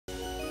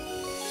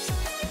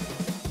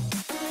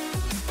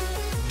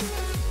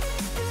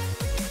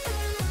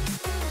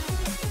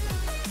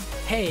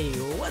Hey,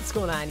 what's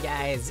going on,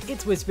 guys?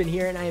 It's Wispin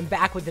here, and I am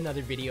back with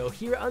another video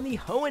here on the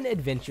Hoenn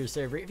Adventure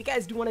server. If you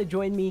guys do want to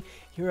join me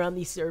here on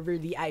the server,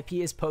 the IP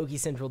is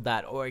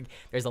pokecentral.org.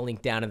 There's a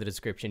link down in the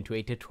description to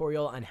a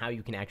tutorial on how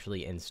you can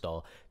actually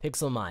install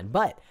Pixelmon.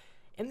 But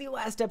in the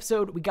last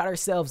episode, we got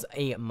ourselves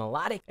a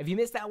melodic. If you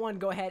missed that one,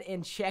 go ahead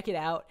and check it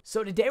out.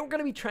 So today we're going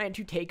to be trying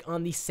to take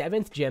on the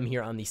 7th gem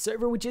here on the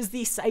server, which is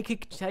the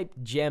Psychic type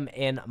gem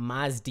in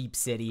Deep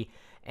City.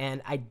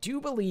 And I do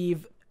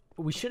believe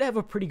we should have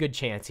a pretty good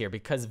chance here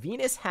because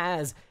Venus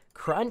has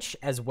Crunch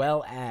as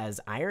well as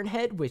Iron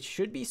Head, which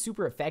should be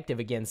super effective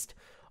against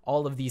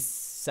all of these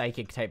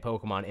Psychic type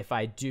Pokemon. If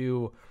I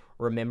do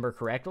remember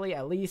correctly,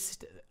 at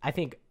least I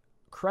think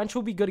Crunch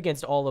will be good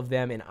against all of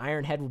them, and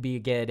Iron Head will be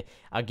good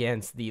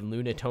against the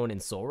Lunatone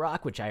and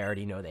Solrock, which I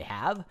already know they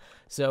have.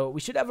 So we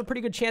should have a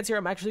pretty good chance here.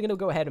 I'm actually going to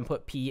go ahead and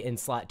put P in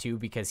slot 2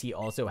 because he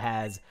also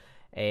has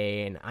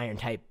an Iron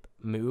type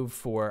move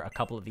for a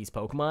couple of these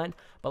Pokemon.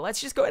 But let's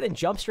just go ahead and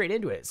jump straight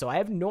into it. So I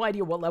have no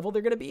idea what level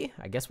they're going to be.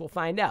 I guess we'll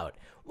find out.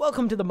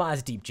 Welcome to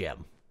the Deep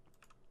Gym.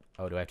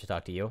 Oh, do I have to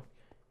talk to you?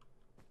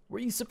 Were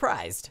you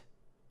surprised?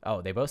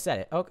 Oh, they both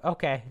said it. Oh,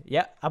 okay.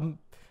 Yeah,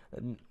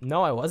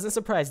 no, I wasn't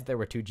surprised that there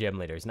were 2 gym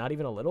leaders. Not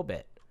even a little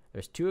bit.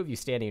 There's 2 of you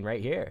standing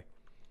right here.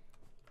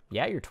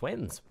 Yeah, you're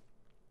twins.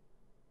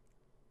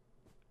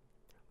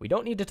 We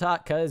don't need to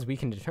talk because we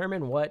can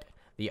determine what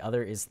the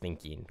other is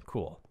thinking.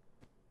 Cool.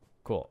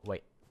 Cool.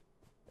 Wait.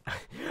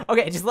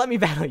 Okay, just let me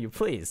battle you,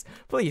 please.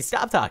 Please,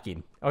 stop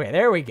talking. Okay,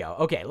 there we go.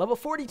 Okay, level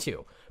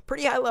 42.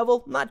 Pretty high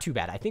level, not too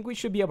bad. I think we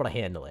should be able to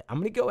handle it. I'm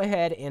going to go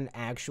ahead and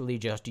actually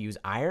just use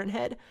Iron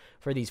Head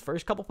for these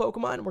first couple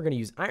Pokemon. We're going to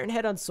use Iron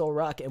Head on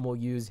Solrock, and we'll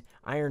use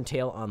Iron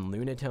Tail on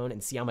Lunatone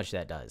and see how much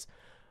that does.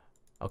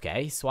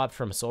 Okay, swapped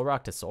from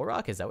Solrock to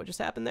Solrock. Is that what just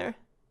happened there?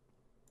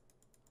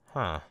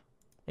 Huh.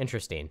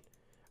 Interesting.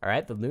 All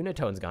right, the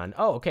Lunatone's gone.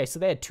 Oh, okay, so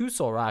they had 2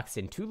 Solrocks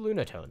and 2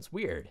 Lunatones.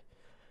 Weird.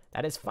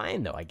 That is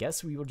fine, though. I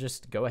guess we will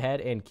just go ahead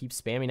and keep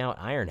spamming out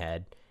Iron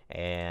Head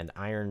and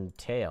Iron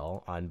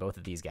Tail on both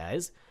of these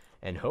guys,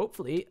 and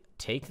hopefully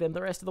take them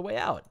the rest of the way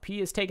out.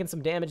 P is taking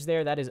some damage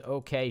there. That is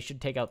okay.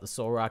 Should take out the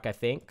Solrock, I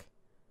think.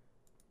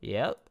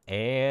 Yep,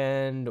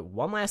 and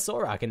one last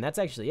Solrock, and that's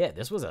actually it.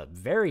 This was a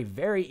very,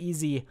 very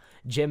easy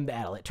gym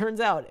battle. It turns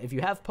out if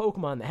you have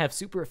Pokemon that have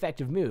super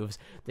effective moves,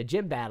 the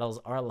gym battles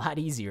are a lot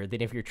easier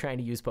than if you're trying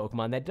to use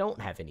Pokemon that don't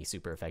have any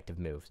super effective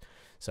moves.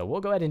 So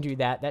we'll go ahead and do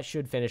that. That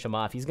should finish him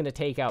off. He's going to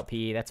take out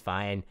P. That's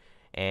fine.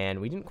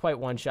 And we didn't quite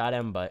one-shot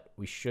him, but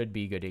we should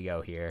be good to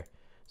go here.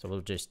 So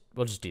we'll just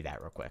do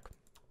that real quick.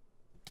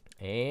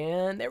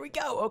 And there we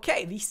go.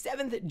 Okay, the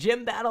 7th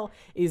gym battle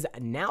is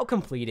now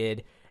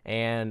completed.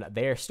 And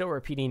they're still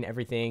repeating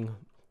everything.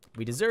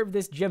 We deserve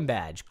this gym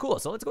badge. Cool,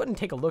 so let's go ahead and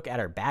take a look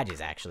at our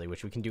badges, actually,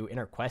 which we can do in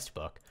our quest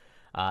book.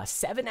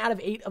 7 out of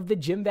 8 of the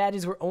gym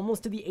badges. We're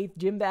almost to the 8th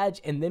gym badge,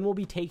 and then we'll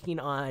be taking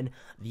on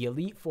the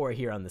Elite Four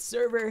here on the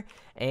server.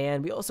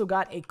 And we also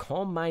got a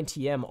Calm Mind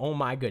TM. Oh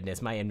my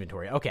goodness, my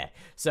inventory. Okay,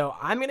 so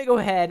I'm going to go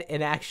ahead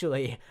and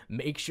actually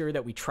make sure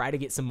that we try to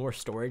get some more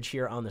storage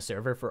here on the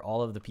server for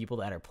all of the people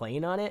that are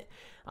playing on it.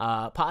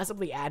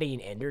 Possibly adding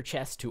Ender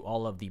chests to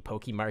all of the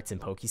Pokemarts and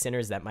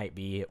Pokecenters. That might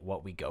be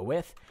what we go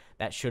with.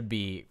 That should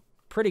be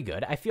pretty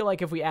good. I feel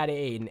like if we add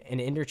an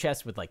Ender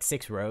chest with like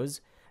 6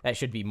 rows, that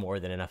should be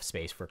more than enough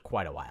space for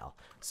quite a while.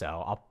 So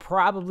I'll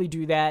probably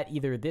do that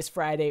either this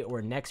Friday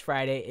or next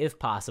Friday if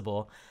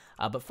possible.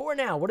 But for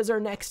now, what is our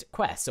next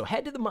quest? So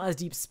head to the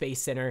Deep Space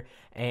Center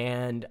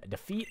and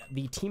defeat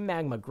the Team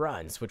Magma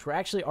Grunts, which we're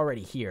actually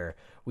already here.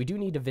 We do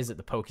need to visit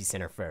the Poke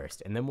Center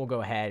first, and then we'll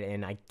go ahead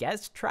and I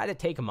guess try to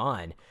take them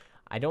on.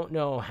 I don't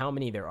know how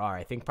many there are.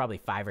 I think probably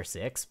 5 or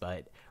 6,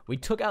 but we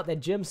took out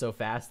that gym so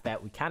fast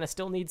that we kind of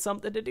still need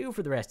something to do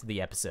for the rest of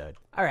the episode.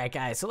 All right,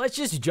 guys, so let's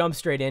just jump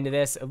straight into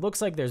this. It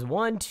looks like there's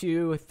 1,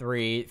 2,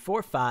 3,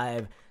 4,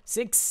 5,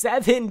 6,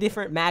 7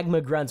 different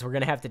Magma Grunts we're going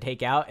to have to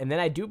take out, and then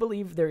I do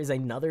believe there is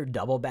another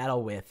double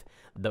battle with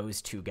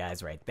those 2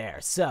 guys right there.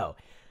 So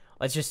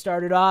let's just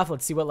start it off.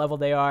 Let's see what level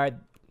they are,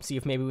 see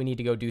if maybe we need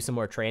to go do some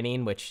more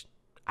training, which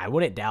I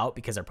wouldn't doubt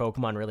because our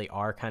Pokemon really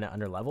are kind of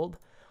underleveled.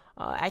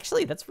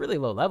 Actually, that's really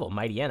low level.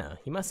 Mightyena.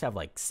 He must have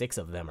like 6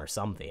 of them or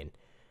something.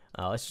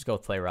 Let's just go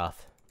play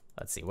rough.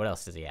 Let's see. What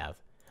else does he have?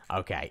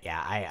 Okay,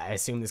 yeah, I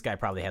assume this guy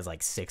probably has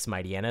like 6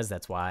 Mightyenas.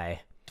 That's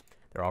why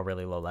they're all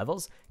really low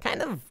levels.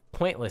 Kind of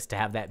pointless to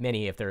have that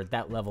many if they're at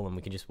that level and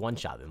we can just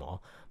one-shot them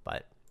all.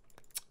 But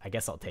I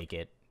guess I'll take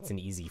it. It's an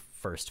easy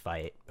first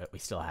fight, but we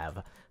still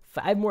have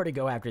 5 more to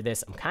go after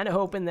this. I'm kind of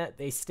hoping that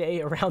they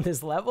stay around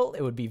this level.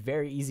 It would be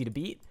very easy to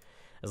beat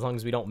as long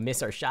as we don't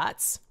miss our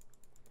shots.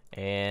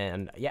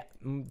 And yeah,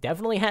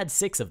 definitely had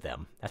 6 of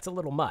them. That's a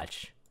little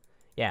much.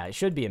 Yeah, it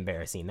should be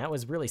embarrassing. That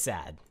was really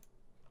sad.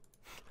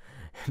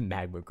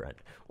 Magma Grunt.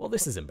 Well,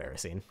 this is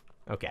embarrassing.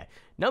 Okay,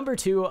 number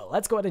 2,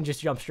 let's go ahead and just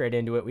jump straight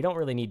into it. We don't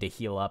really need to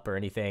heal up or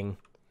anything.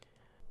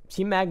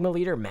 Team Magma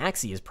leader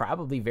Maxie is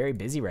probably very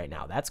busy right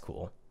now. That's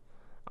cool.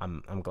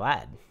 I'm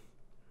glad.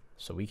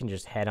 So we can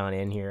just head on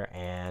in here,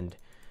 and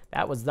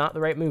that was not the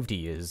right move to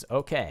use.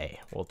 Okay,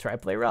 we'll try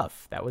play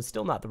rough. That was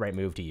still not the right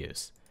move to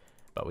use.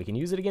 but we can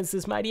use it against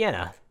this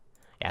Mightyena.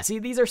 Yeah, see,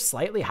 these are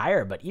slightly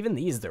higher, but even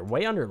these, they're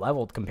way under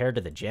leveled compared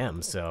to the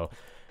gym, so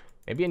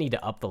maybe I need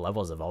to up the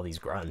levels of all these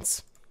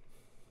grunts.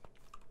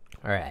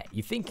 All right,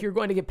 you think you're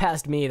going to get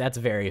past me? That's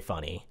very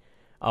funny.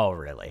 Oh,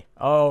 really?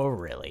 Oh,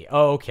 really?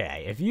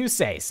 Okay, if you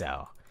say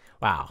so.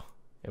 Wow,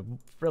 it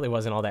really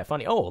wasn't all that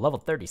funny. Oh, level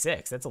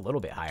 36, that's a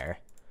little bit higher.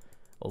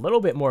 A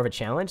little bit more of a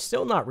challenge,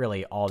 still not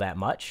really all that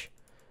much.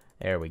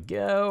 There we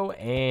go,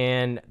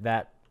 and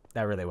that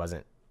really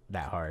wasn't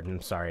that hard.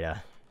 I'm sorry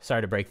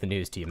to break the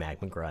news to you,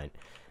 Magma Grunt.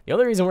 The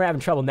only reason we're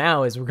having trouble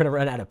now is we're going to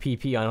run out of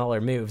PP on all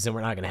our moves, and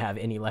we're not going to have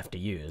any left to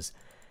use.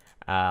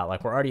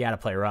 Like, we're already out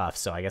of play rough,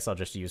 so I guess I'll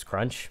just use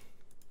Crunch.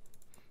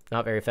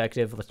 Not very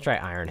effective. Let's try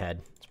Iron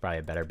Head. It's probably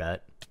a better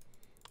bet.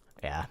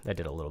 Yeah, that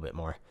did a little bit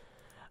more.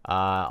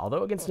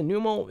 Although against a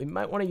Numel, we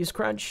might want to use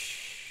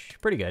Crunch.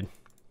 Pretty good.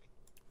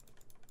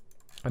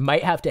 I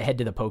might have to head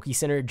to the Poke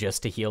Center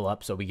just to heal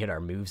up so we get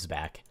our moves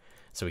back,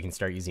 so we can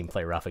start using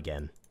Play Rough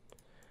again.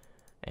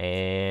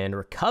 And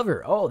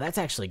Recover. Oh, that's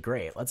actually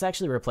great. Let's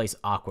actually replace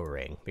Aqua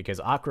Ring, because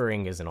Aqua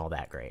Ring isn't all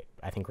that great.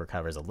 I think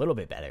Recover's a little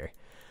bit better.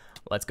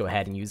 Let's go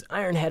ahead and use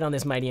Iron Head on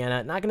this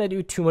Mightyena. Not going to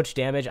do too much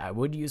damage. I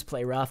would use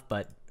Play Rough,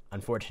 but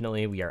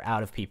unfortunately we are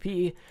out of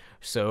PP,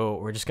 so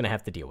we're just going to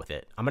have to deal with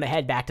it. I'm going to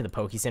head back to the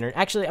Poke Center.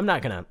 Actually, I'm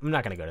not going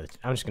to go to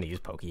I'm just going to use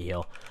Poke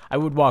Heal. I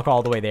would walk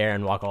all the way there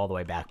and walk all the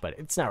way back, but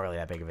it's not really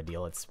that big of a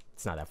deal. It's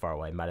not that far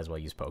away. Might as well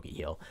use Poke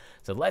Heal.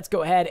 So let's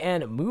go ahead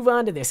and move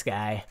on to this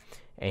guy.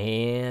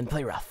 And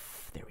Play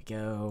Rough. There we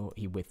go.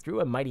 He withdrew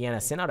a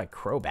Mightyena, sent out a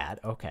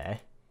Crobat. Okay.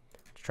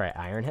 Let's try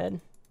Iron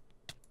Head.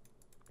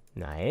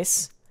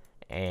 Nice.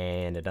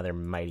 And another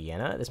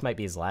Mightyena. This might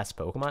be his last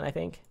Pokemon, I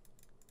think.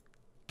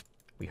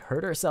 We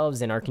hurt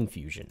ourselves in our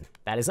confusion.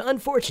 That is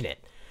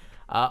unfortunate.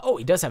 Oh,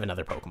 he does have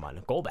another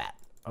Pokemon. Golbat.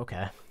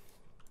 Okay.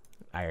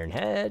 Iron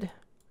Head.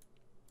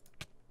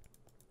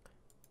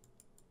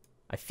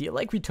 I feel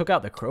like we took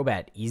out the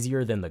Crobat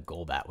easier than the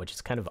Golbat, which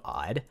is kind of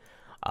odd.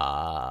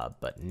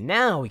 But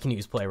now we can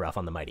use Play Rough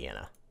on the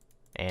Mightyena.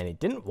 And it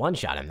didn't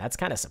one-shot him. That's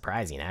kind of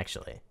surprising,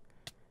 actually.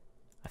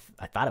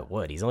 I thought it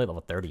would. He's only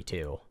level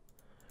 32.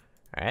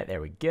 All right,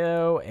 there we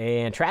go.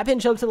 And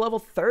Trapinch up to level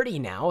 30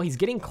 now. He's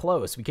getting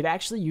close. We could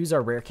actually use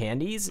our rare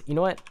candies. You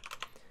know what?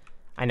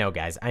 I know,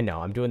 guys. I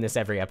know. I'm doing this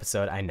every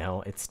episode. I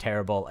know. It's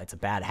terrible. It's a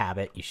bad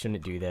habit. You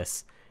shouldn't do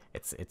this.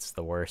 It's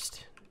the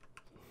worst.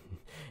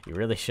 You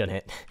really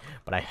shouldn't.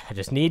 But I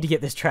just need to get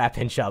this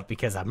Trapinch up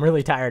because I'm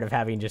really tired of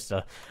having just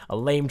a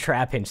lame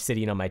Trapinch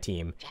sitting on my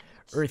team.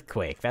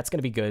 Earthquake. That's going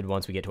to be good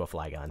once we get to a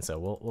Flygon, so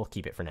we'll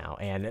keep it for now.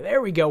 And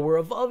there we go. We're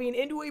evolving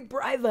into a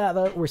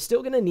Bravava. We're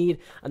still going to need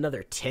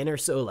another 10 or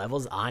so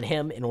levels on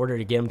him in order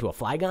to get him to a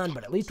Flygon,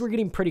 but at least we're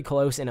getting pretty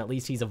close, and at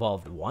least he's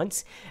evolved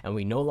once, and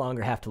we no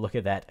longer have to look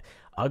at that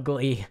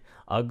ugly,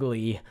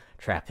 ugly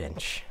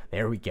Trapinch.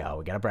 There we go.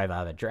 We got a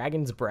Bravava.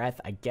 Dragon's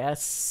Breath, I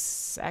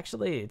guess.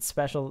 Actually, it's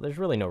special. There's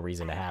really no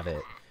reason to have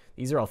it.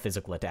 These are all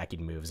physical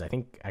attacking moves. I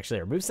think, actually,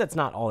 our moveset's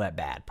not all that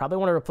bad. Probably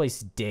want to replace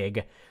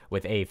Dig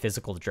with a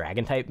physical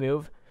Dragon-type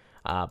move.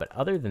 But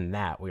other than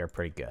that, we are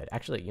pretty good.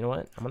 Actually, you know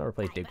what? I'm going to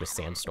replace Dig with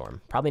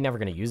Sandstorm. Probably never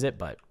going to use it,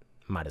 but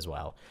might as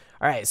well.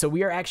 All right, so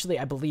we are actually,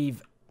 I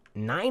believe,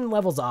 9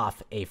 levels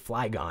off a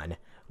Flygon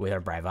with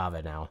our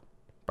Bravava now.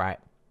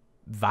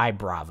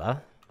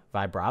 Vibrava.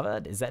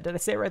 Vibrava? Did I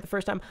say it right the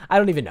first time? I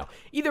don't even know.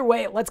 Either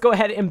way, let's go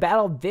ahead and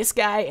battle this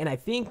guy. And I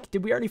think,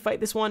 did we already fight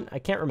this one? I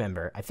can't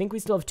remember. I think we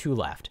still have 2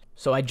 left.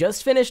 So I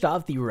just finished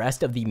off the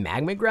rest of the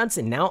Magma Grunts,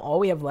 and now all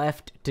we have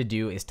left to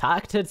do is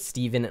talk to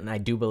Steven, and I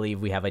do believe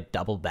we have a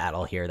double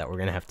battle here that we're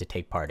going to have to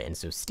take part in.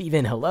 So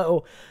Steven,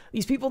 hello.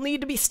 These people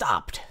need to be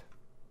stopped.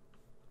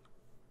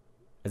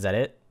 Is that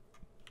it?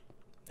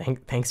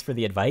 Thanks for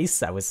the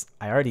advice. I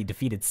already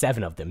defeated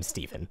 7 of them,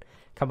 Steven.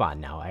 Come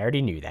on now, I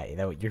already knew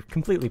that. You're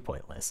completely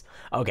pointless.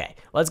 Okay,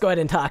 let's go ahead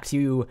and talk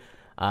to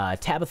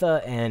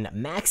Tabitha and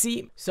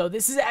Maxie. So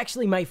this is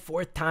actually my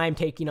 4th time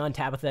taking on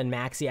Tabitha and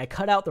Maxie. I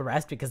cut out the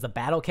rest because the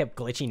battle kept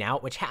glitching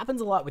out, which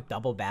happens a lot with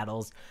double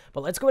battles.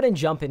 But let's go ahead and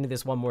jump into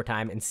this one more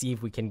time and see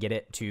if we can get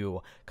it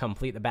to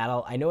complete the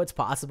battle. I know it's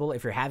possible.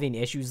 If you're having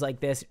issues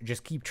like this,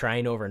 just keep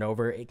trying over and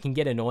over. It can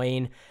get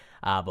annoying.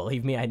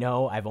 Believe me, I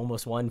know. I've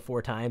almost won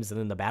 4 times and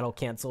then the battle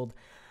canceled.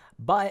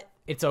 But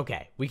it's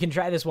okay. We can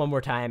try this one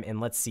more time, and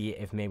let's see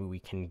if maybe we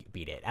can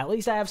beat it. At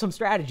least I have some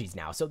strategies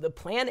now. So the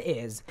plan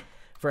is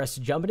for us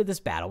to jump into this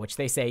battle, which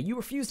they say, you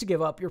refuse to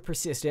give up, you're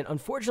persistent.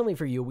 Unfortunately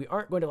for you, we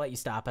aren't going to let you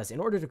stop us. In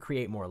order to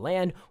create more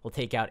land, we'll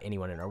take out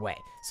anyone in our way.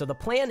 So the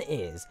plan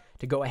is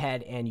to go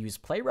ahead and use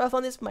Play Rough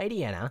on this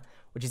Mightyena,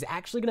 which is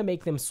actually going to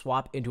make them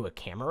swap into a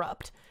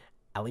Camerupt,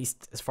 at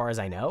least as far as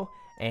I know.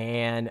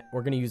 And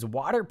we're going to use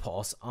Water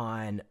Pulse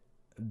on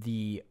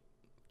the...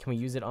 Can we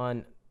use it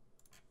on...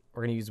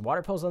 We're going to use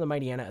Water Pulse on the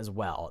Mightyena as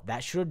well.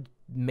 That should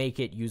make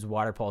it use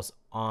Water Pulse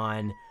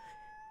on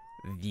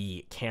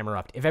the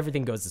Camerupt if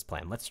everything goes as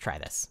planned. Let's try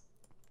this.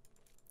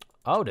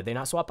 Oh, did they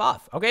not swap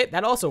off? Okay,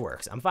 that also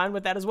works. I'm fine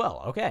with that as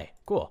well. Okay,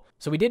 cool.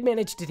 So we did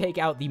manage to take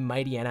out the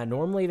Mighty Anna.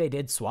 Normally they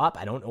did swap.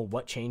 I don't know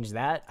what changed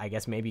that. I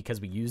guess maybe because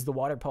we used the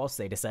Water Pulse,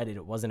 they decided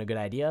it wasn't a good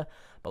idea.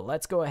 But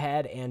let's go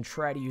ahead and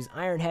try to use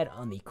Iron Head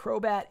on the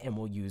Crobat, and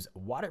we'll use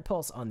Water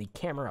Pulse on the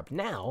Camera Up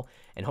now,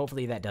 and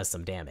hopefully that does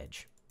some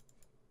damage.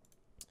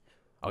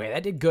 Okay,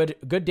 that did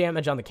good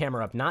damage on the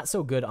Camera Up. Not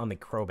so good on the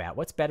Crobat.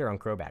 What's better on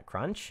Crobat?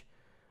 Crunch?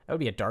 That would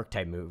be a Dark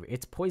type move.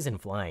 It's Poison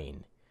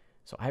Flying.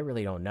 So I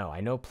really don't know. I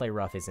know Play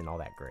Rough isn't all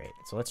that great.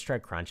 So let's try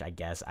Crunch, I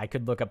guess. I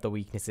could look up the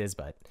weaknesses,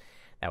 but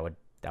that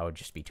would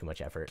just be too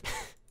much effort.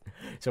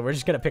 So we're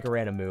just going to pick a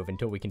random move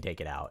until we can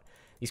take it out.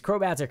 These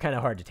Crobats are kind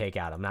of hard to take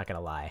out, I'm not going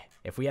to lie.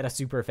 If we had a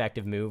super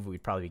effective move,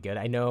 we'd probably be good.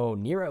 I know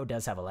Nero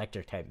does have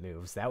electric type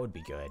moves. That would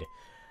be good.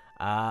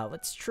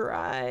 Let's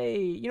try...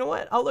 You know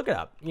what? I'll look it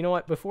up. You know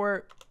what?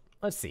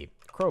 Let's see.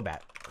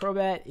 Crobat.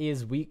 Crobat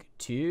is weak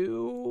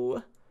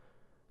to...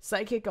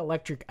 Psychic,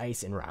 Electric,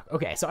 Ice, and Rock.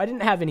 Okay, so I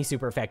didn't have any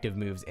super effective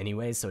moves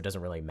anyways, so it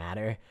doesn't really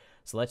matter.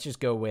 So let's just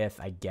go with,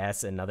 I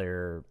guess,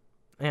 another...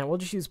 we'll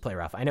just use Play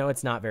Rough. I know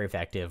it's not very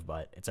effective,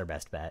 but it's our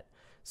best bet.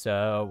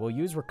 So we'll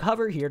use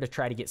Recover here to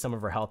try to get some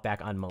of our health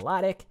back on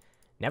Melodic.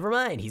 Never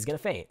mind, he's going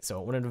to faint,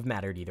 so it wouldn't have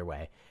mattered either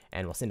way.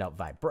 And we'll send out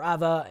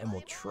Vibrava, and we'll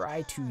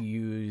try to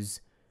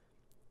use,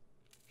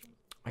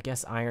 I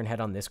guess, Iron Head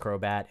on this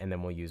Crobat, and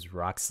then we'll use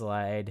Rock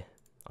Slide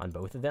on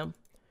both of them.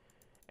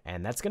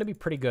 And that's going to be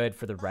pretty good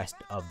for the rest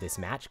of this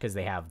match because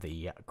they have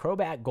the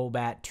Crobat,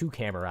 Golbat, 2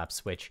 Camera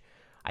Ups, which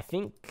I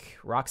think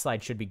Rock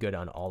Slide should be good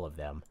on all of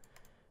them.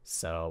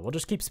 So we'll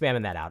just keep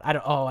spamming that out.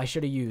 I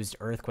should have used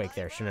Earthquake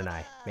there, shouldn't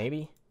I?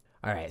 Maybe?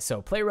 All right,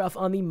 so Play Rough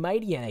on the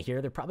Mighty Anna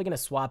here. They're probably going to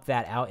swap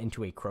that out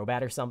into a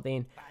Crobat or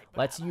something.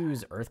 Let's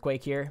use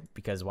Earthquake here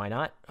because why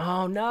not?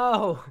 Oh,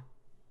 no.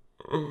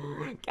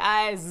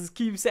 Guys, this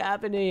keeps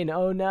happening.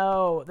 Oh,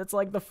 no. That's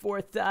like the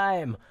 4th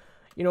time.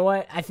 You know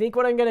what? I think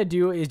what I'm going to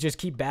do is just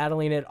keep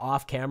battling it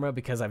off camera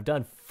because I've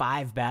done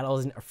 4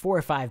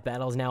 or 5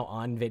 battles now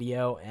on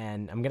video,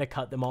 and I'm going to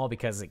cut them all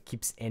because it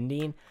keeps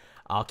ending.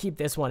 I'll keep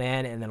this one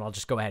in, and then I'll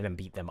just go ahead and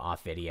beat them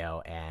off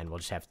video, and we'll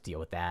just have to deal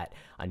with that.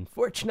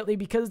 Unfortunately,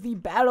 because the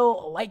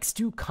battle likes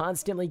to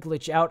constantly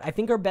glitch out, I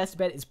think our best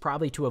bet is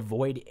probably to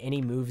avoid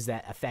any moves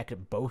that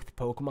affect both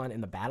Pokemon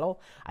in the battle.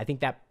 I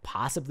think that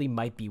possibly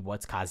might be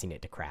what's causing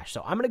it to crash.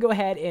 So I'm going to go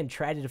ahead and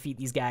try to defeat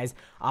these guys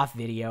off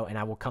video, and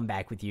I will come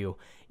back with you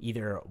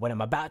either when I'm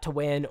about to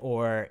win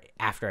or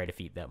after I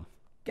defeat them.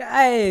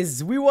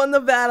 Guys, we won the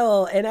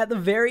battle, and at the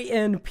very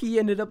end, P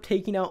ended up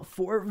taking out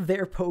 4 of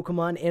their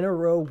Pokemon in a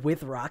row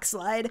with Rock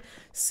Slide.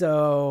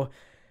 So,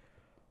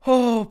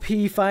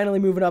 P finally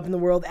moving up in the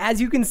world. As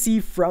you can see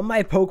from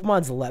my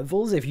Pokemon's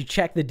levels, if you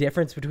check the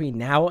difference between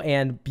now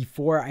and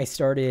before I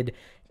started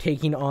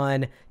taking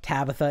on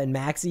Tabitha and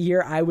Maxie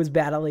here, I was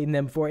battling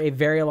them for a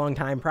very long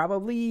time,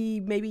 probably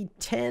maybe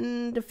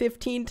 10 to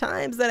 15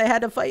 times that I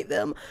had to fight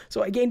them.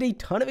 So I gained a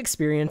ton of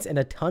experience and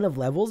a ton of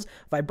levels.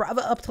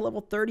 Vibrava up to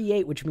level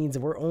 38, which means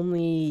we're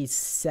only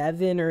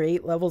 7 or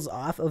 8 levels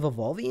off of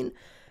evolving.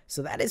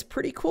 So that is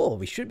pretty cool.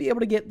 We should be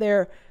able to get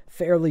there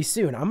fairly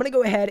soon. I'm going to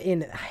go ahead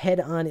and head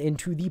on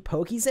into the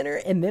Poke Center,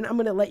 and then I'm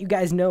going to let you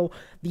guys know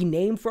the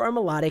name for our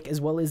Melodic as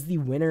well as the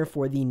winner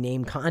for the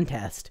name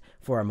contest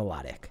for our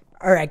Melodic.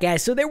 All right,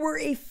 guys, so there were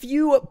a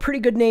few pretty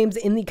good names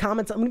in the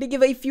comments. I'm going to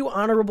give a few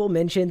honorable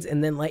mentions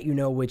and then let you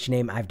know which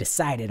name I've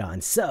decided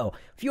on. So,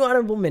 a few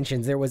honorable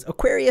mentions. There was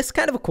Aquarius,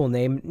 kind of a cool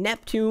name,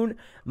 Neptune,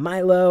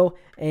 Milo,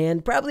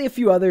 and probably a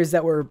few others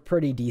that were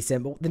pretty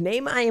decent. But the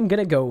name I am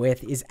going to go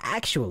with is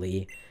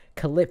actually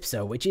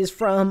Calypso, which is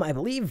from, I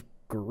believe,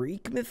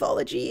 Greek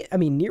mythology. I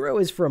mean, Nero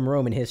is from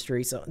Roman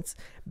history, so it's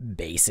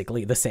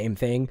basically the same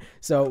thing.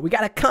 So we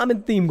got a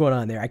common theme going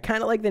on there. I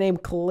kind of like the name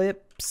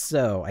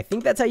Calypso. I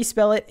think that's how you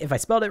spell it. If I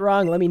spelled it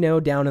wrong, let me know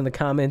down in the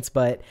comments.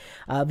 But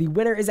the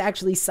winner is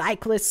actually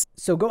Cyclist.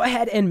 So go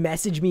ahead and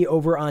message me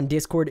over on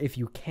Discord if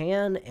you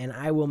can, and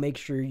I will make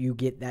sure you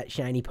get that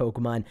shiny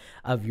Pokemon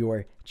of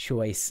your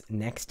choice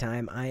next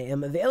time I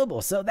am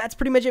available. So that's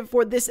pretty much it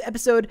for this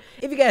episode.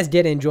 If you guys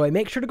did enjoy,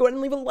 make sure to go ahead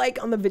and leave a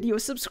like on the video.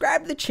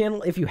 Subscribe to the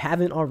channel if you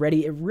haven't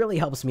already. It really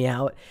helps me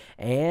out.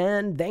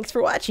 And thanks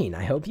for watching.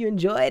 I hope you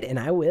enjoyed, and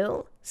I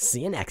will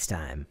see you next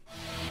time.